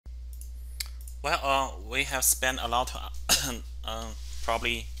Well, we have spent a lot,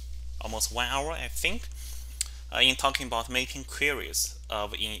 probably almost 1 hour, I think, in talking about making queries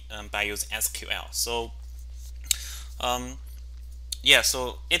by using SQL. Um, yeah,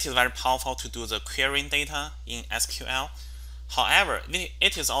 so it is very powerful to do the querying data in SQL. However,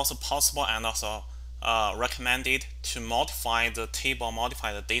 it is also possible and also recommended to modify the table,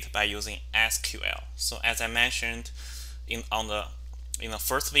 modify the data by using SQL. So as I mentioned in the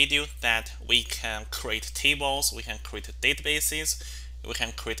first video, that we can create tables, we can create databases, we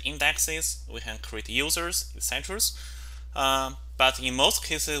can create indexes, we can create users, etc. But in most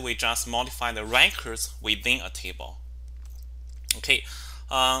cases, we just modify the records within a table. Okay,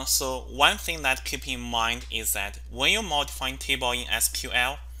 so one thing that keep in mind is that when you're modifying table in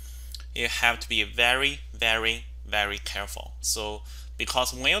SQL, you have to be very, very, very careful. So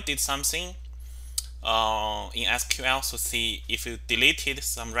because when you did something in SQL, so see if you deleted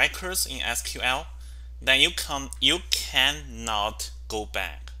some records in SQL, then you cannot go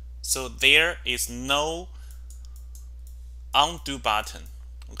back. So there is no undo button.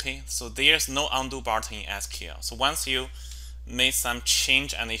 Okay, so there's no undo button in SQL. So once you made some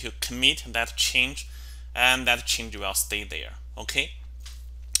change and if you commit that change, and that change will stay there. Okay,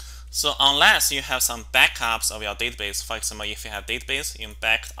 so unless you have some backups of your database, for example, if you have database, you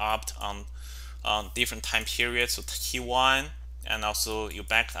backed up on different time periods, so T1, and also you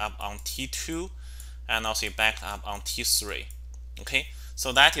backed up on T2, and also you backed up on T3. Okay,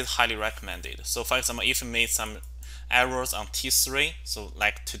 so that is highly recommended. So for example, if you made some errors on T3, so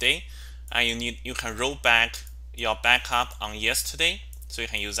like today, and you can roll back your backup on yesterday, so you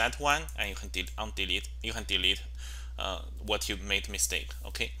can use that one, and you can delete what you made mistake.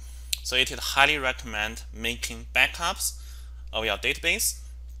 Okay, so it is highly recommend making backups of your database,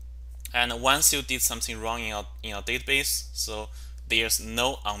 and once you did something wrong in your database, so there's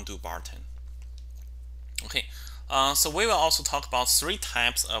no undo button. Okay, so we will also talk about three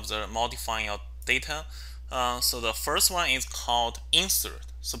types of the modifying your data. So the first one is called insert.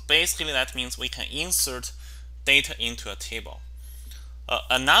 So basically that means we can insert data into a table.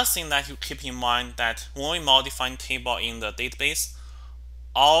 Another thing that you keep in mind that when we modify table in the database,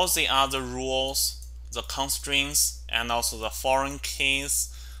 all the other rules, the constraints, and also the foreign keys,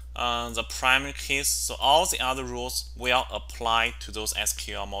 the primary keys, so all the other rules will apply to those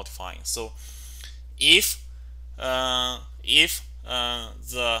SQL modifying. So if the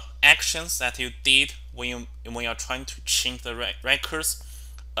actions that you did when you're trying to change the records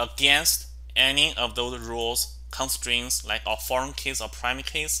against any of those rules, constraints like our foreign keys or primary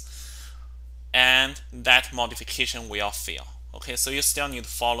keys, and that modification will fail. Okay, so you still need to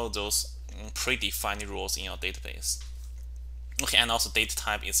follow those predefined rules in your database. Okay, and also data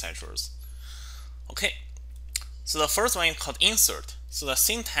type, etc. Okay, so the first one is called insert. So the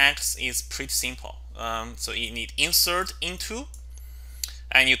syntax is pretty simple. So you need insert into,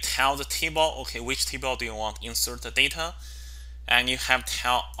 and you tell the table, okay, which table do you want to insert the data, and you have to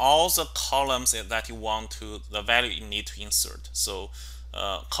tell all the columns that you want to, the value you need to insert. So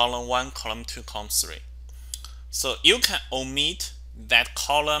column 1, column 2, column 3. So you can omit that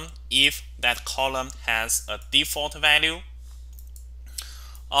column if that column has a default value,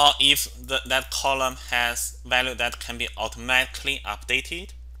 or if that column has value that can be automatically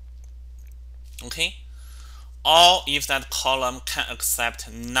updated. Okay, or if that column can accept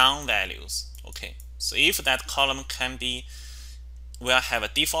non-values. Okay, so if that column will have a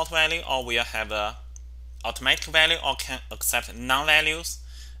default value, or will have a automatic value, or can accept non-values,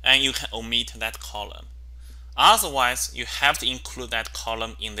 and you can omit that column. Otherwise, you have to include that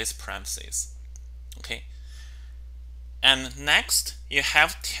column in this parentheses. Okay, and next you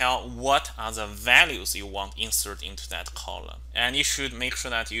have to tell what are the values you want to insert into that column, and you should make sure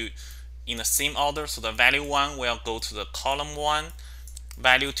that you in the same order. So the value 1 will go to the column 1,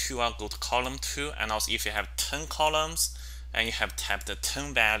 value 2 will go to column 2, and also if you have 10 columns, and you have typed the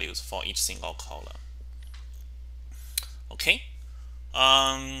 10 values for each single column. Okay,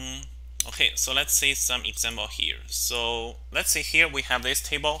 okay, so let's see some example here. So let's see here we have this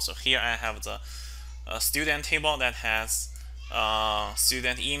table. So here I have the student table that has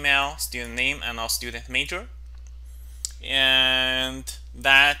student email, student name, and also student major. And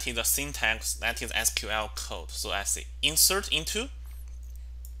that is the syntax, that is SQL code. So I say insert into.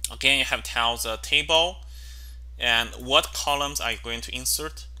 Again, you have to tell the table and what columns are you going to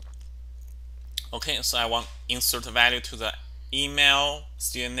insert. Okay, so I want insert value to the email,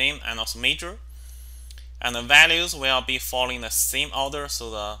 student name, and also major. And the values will be following the same order.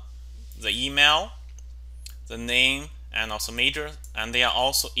 So the email, the name, and also major. And they are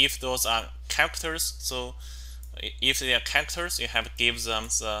also, if those are characters, so If they are characters, you have to give them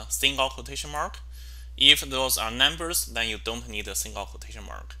the single quotation mark. If those are numbers, then you don't need a single quotation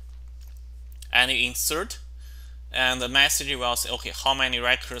mark. And you insert, and the message will say, okay, how many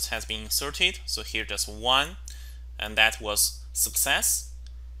records has been inserted? So here just one, and that was success.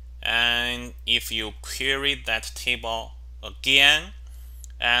 And if you query that table again,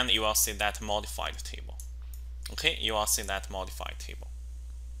 and you will see that modified table. Okay, you will see that modified table.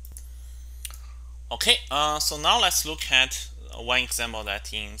 Okay, so now let's look at one example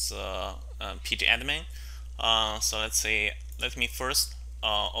that in the pgadmin. So let's say, let me first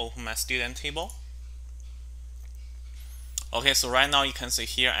open my student table. Okay, so right now you can see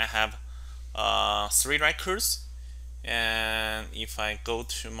here I have 3 records, and if I go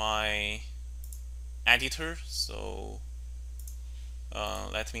to my editor, so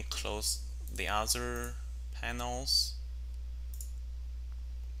let me close the other panels.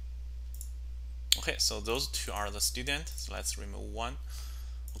 Okay, so those 2 are the student, so let's remove 1.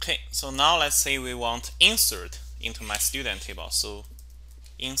 Okay, so now let's say we want insert into my student table. So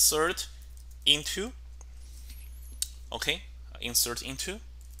insert into, okay, insert into,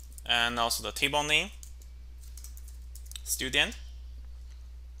 and also the table name, student.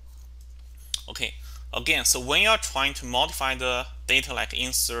 Okay, again, so when you're trying to modify the data like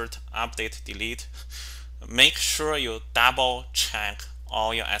insert, update, delete, make sure you double check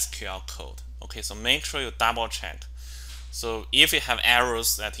all your SQL code. Okay, so make sure you double check. So if you have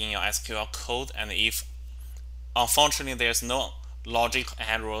errors that in your SQL code, and if unfortunately there's no logic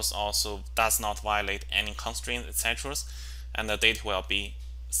errors, also does not violate any constraints, etc., and the data will be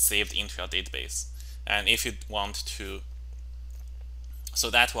saved into your database. And if you want to,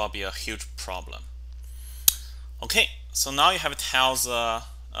 so that will be a huge problem. Okay, so now you have to tell the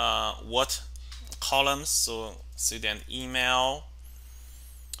what columns, so student email,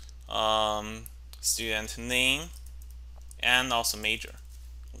 student name, and also major.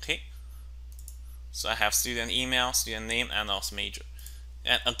 Okay, so I have student email, student name, and also major.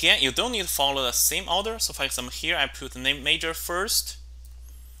 And again, you don't need to follow the same order. So for example, here I put the name major first,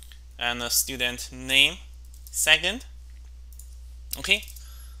 and the student name second. Okay,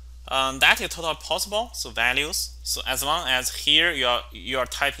 that is totally possible. So values. So as long as here you are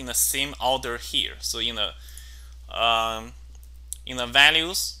typing the same order here. So in the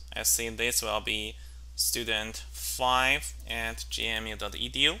values, I say this will be student5 at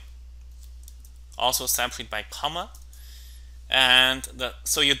jmu.edu. Also separate by comma. And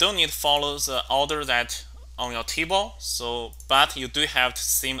so you don't need to follow the order that on your table. So, but you do have the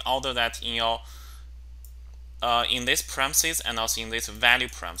same order that in your in this parentheses and also in this value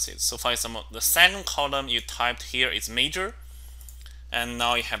parentheses. So for example, the second column you typed here is major, and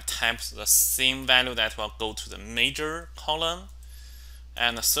now you have typed the same value that will go to the major column,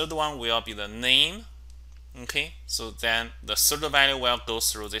 and the third one will be the name. Okay, so then the third value will go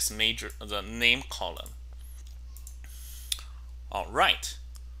through this the name column. All right,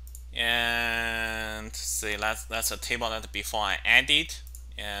 and say that's a table that before I added,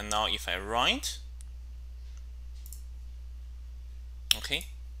 and now if I run it, okay,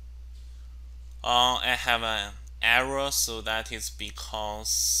 I have an error, so that is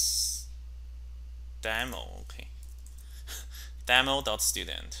because demo, okay,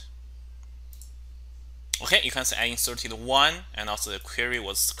 demo.student. Okay, you can see I inserted 1, and also the query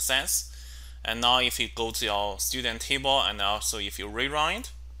was success. And now if you go to your student table, and also if you rerun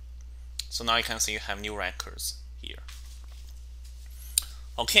it, so now you can see you have new records here.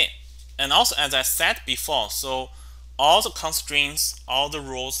 Okay, and also as I said before, so all the constraints, all the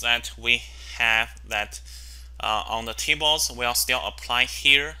rules that we have that on the tables will still apply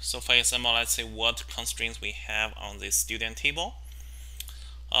here. So for example, let's say what constraints we have on this student table.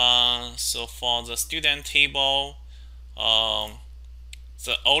 So for the student table,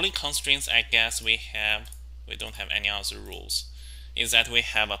 the only constraints I guess we don't have any other rules, is that we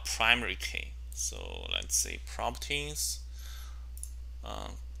have a primary key. So let's say properties.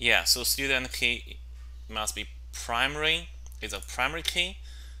 Yeah, so student key must be primary, is a primary key,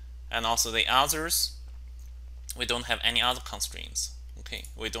 and also the others, we don't have any other constraints. Okay,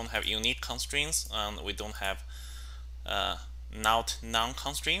 we don't have unique constraints, and we don't have not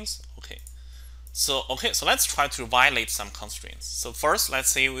non-constraints. Okay, so let's try to violate some constraints. So first, let's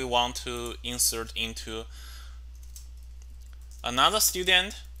say we want to insert into another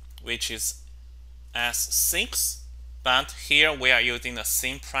student, which is S6, but here we are using the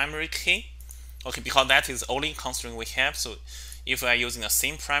same primary key. Okay, because that is the only constraint we have. So if we are using the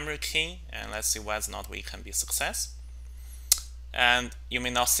same primary key, and let's see whether or not we can be success. And you may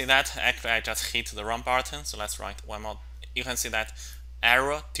not see that. Actually, I just hit the wrong button. So let's write one more. You can see that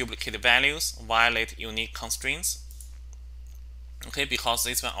error, duplicate values, violate unique constraints. Okay, because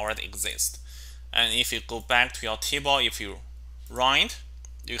this one already exists. And if you go back to your table, if you run it,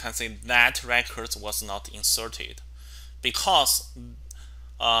 you can see that record was not inserted because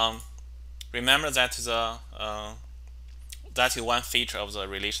remember that that is one feature of the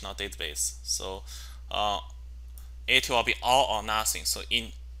relational database. So it will be all or nothing. So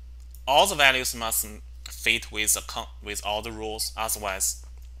in all the values must fit with all the rules, otherwise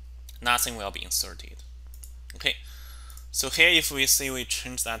nothing will be inserted. Okay, so here if we see we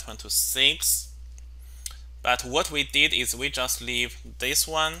change that one to 6, but what we did is we just leave this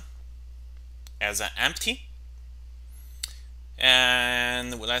one as an empty,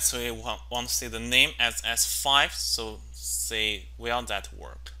 and let's say we want to see the name as S5, so say will that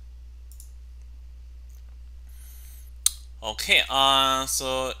work? Okay,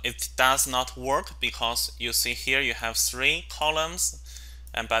 so it does not work because you see here you have 3 columns,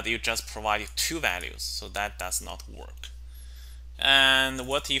 but you just provided 2 values, so that does not work. And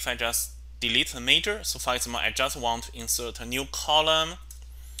what if I just delete the major? So for example, I just want to insert a new column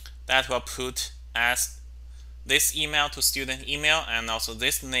that will put as this email to student email and also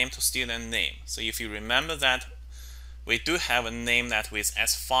this name to student name. So if you remember that we do have a name that with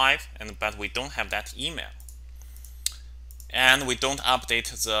S5, but we don't have that email. And we don't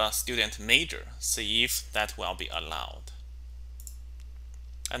update the student major. See if that will be allowed.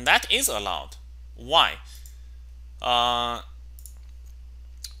 And that is allowed. Why?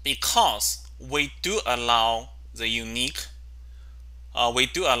 Because we do allow the unique, we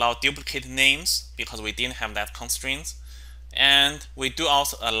do allow duplicate names because we didn't have that constraint, and we do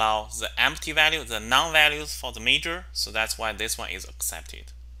also allow the empty value, the non-values for the major, so that's why this one is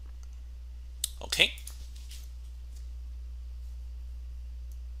accepted. Okay.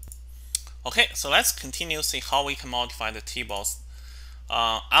 Okay, so let's continue see how we can modify the tables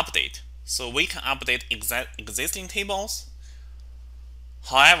update. So we can update existing tables.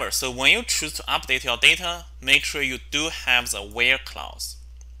 However, so when you choose to update your data, make sure you do have the where clause.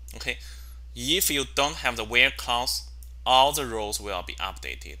 Okay, if you don't have the where clause, all the rows will be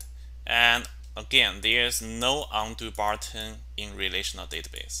updated. And again, there's no undo button in relational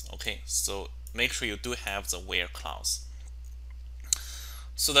database. Okay, so make sure you do have the where clause.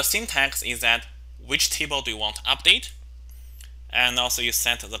 So the syntax is that which table do you want to update, and also you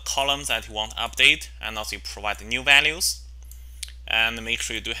set the columns that you want to update, and also you provide the new values, and make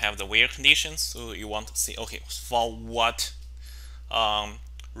sure you do have the where conditions. So you want to see, okay, for what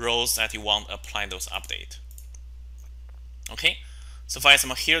rows that you want to apply those update. Okay, so for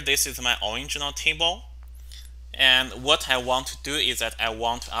example, here this is my original table, and what I want to do is that I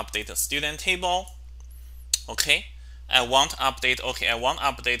want to update the student table. Okay, I want to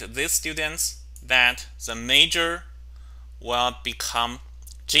update these students that the major will become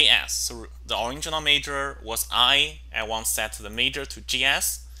GS. So the original major was I want to set the major to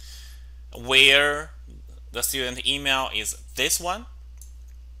GS, where the student email is this one.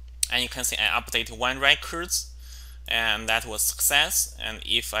 And you can see I updated 1 records, and that was success. And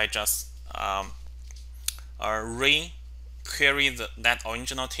if I just re-query that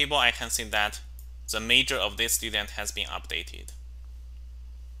original table, I can see that the major of this student has been updated.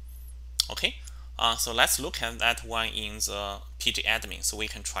 Okay, so let's look at that one in the pgadmin so we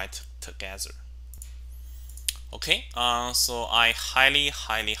can try it together. Okay, so I highly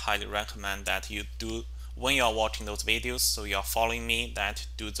recommend that you do, when you are watching those videos, so you are following me, that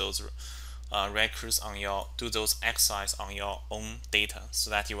do those records on do those exercise on your own data so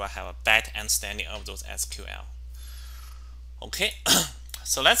that you will have a better understanding of those SQL. Okay,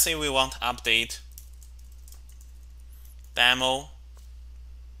 so let's say we want to update demo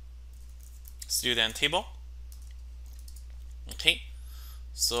student table. Okay,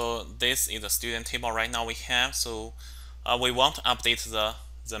 so this is the student table right now we have. So we want to update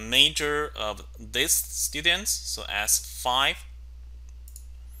the major of this students, so as 5.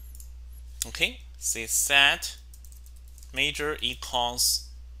 Okay, say set major equals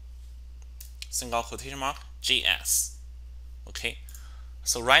single quotation mark GS. Okay,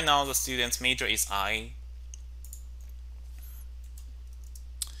 so right now the student's major is I,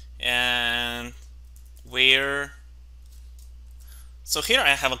 and where, so here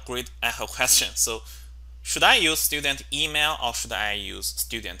I have a question. So should I use student email or should I use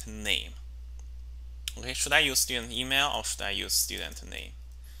student name? Okay, should I use student email or should I use student name?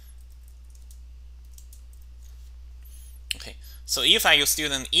 Okay, so if I use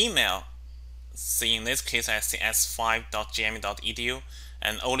student email, see in this case I see s5.gme.edu,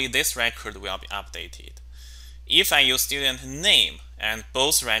 and only this record will be updated. If I use student name, and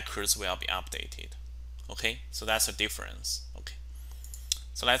both records will be updated. Okay, so that's a difference. Okay,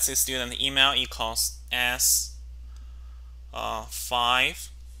 So let's say student email equals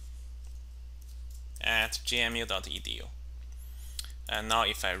s5@gmu.edu. And now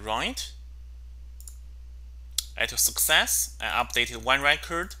if I run it, to success, I updated one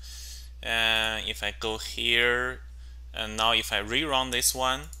record. And if I go here, and now if I rerun this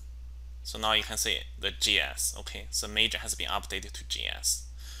one, so now you can see the GS. Okay, so major has been updated to GS.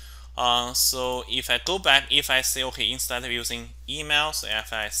 So if I go back, if I say, okay, instead of using email, so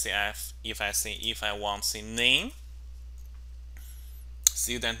if I want to say name,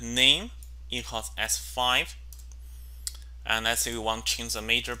 student name equals S5, and let's say we want to change the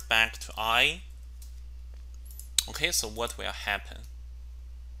major back to I. Okay, so what will happen?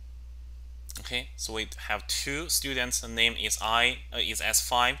 Okay, so we have two students. The name is is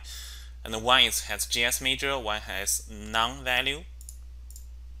S5, and one has GS major, one has non-value.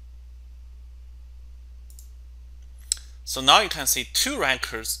 So now you can see two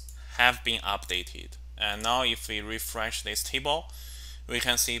records have been updated. And now if we refresh this table, we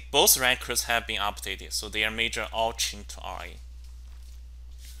can see both records have been updated. So their major all changed to RA.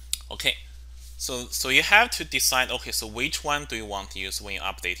 Okay, so you have to decide, okay, so which one do you want to use when you're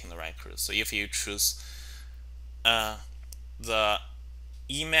updating the records? So if you choose the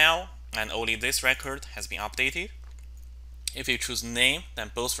email, and only this record has been updated. If you choose name,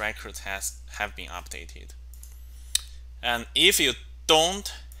 then both records have been updated. And if you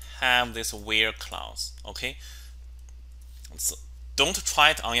don't have this where clause, okay, so don't try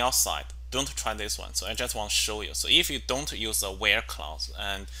it on your side. Don't try this one. So I just want to show you. So if you don't use a where clause,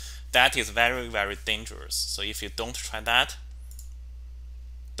 and that is very, very dangerous. So if you don't try that,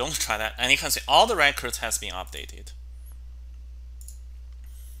 and you can see all the records has been updated.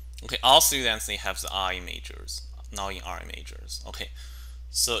 Okay, all students, they have the RA majors, now in RA majors. Okay,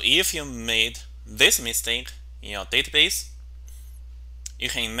 so if you made this mistake in your database, you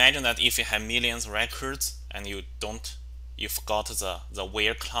can imagine that if you have millions of records and you forgot the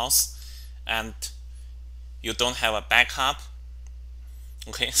where clause, and you don't have a backup.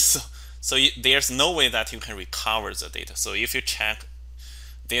 Okay, so there's no way that you can recover the data. So if you check,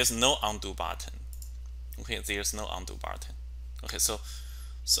 there's no undo button. Okay, there's no undo button. Okay, so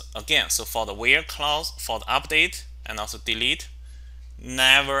again, so for the where clause, for the update and also delete,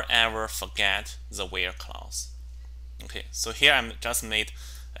 never ever forget the where clause. Okay, so here I just made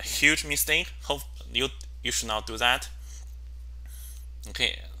a huge mistake. Hope you should not do that.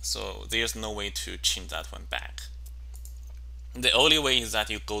 Okay, so there's no way to change that one back. The only way is that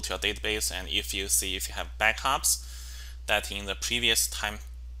you go to your database, and if you see if you have backups that in the previous time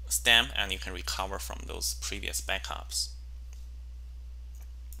stamp, and you can recover from those previous backups.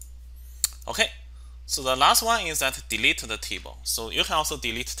 Okay, so the last one is that delete the table. So you can also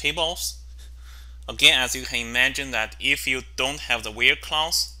delete tables. Again, as you can imagine that if you don't have the where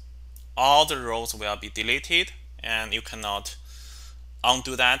clause, all the rows will be deleted, and you cannot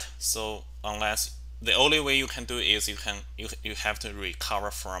undo that. So unless the only way you can do is you have to recover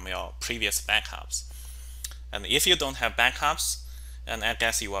from your previous backups. And if you don't have backups, and I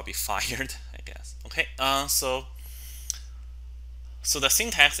guess you will be fired, I guess. Okay, so the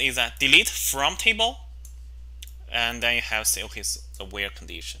syntax is that delete from table, and then you have say, okay, so the where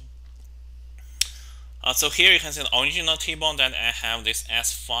condition. So here you can see the original table that I have this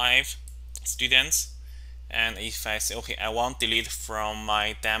S5 students, and if I say, okay, I want to delete from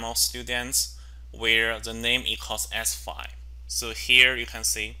my demo students where the name equals S5. So here you can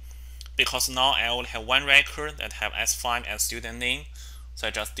see, because now I only have one record that have S5 as student name, so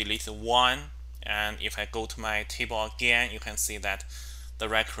I just delete one. And if I go to my table again, you can see that the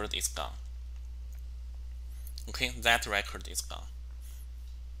record is gone. Okay, that record is gone.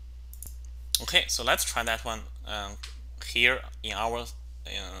 Okay, so let's try that one here in our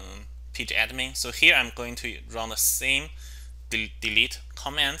pgadmin. So here I'm going to run the same delete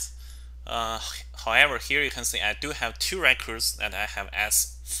commands. However, here you can see I do have two records that I have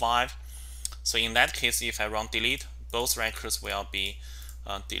S5. So in that case, if I run delete, both records will be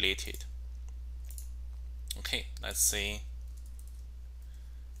deleted. Okay, let's see.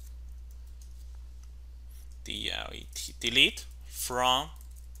 Delete from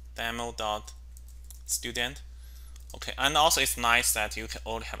demo.student. Okay, and also it's nice that you can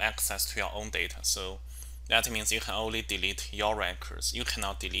only have access to your own data. So that means you can only delete your records. You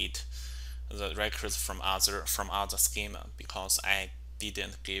cannot delete the records from other schema, because I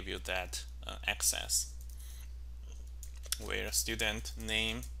didn't give you that access. Where student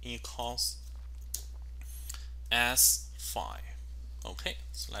name equals S5. Okay,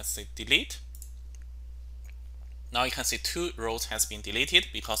 so let's say delete. Now you can see two rows has been deleted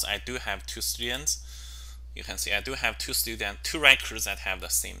because I do have two students. you can see I do have two records that have the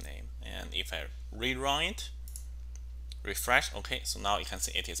same name. And if I rerun it, refresh, okay, so now you can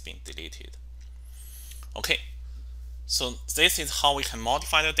see it is being deleted. Okay, so this is how we can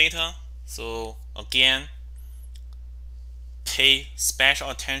modify the data. So again, pay special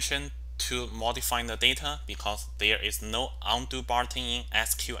attention to modifying the data because there is no undo button in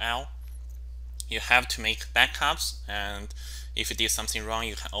SQL. You have to make backups, and if you did something wrong,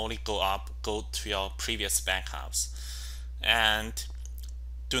 you can only go to your previous backups. And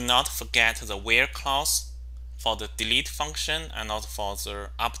do not forget the where clause for the delete function and also for the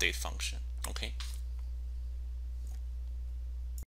update function. Okay.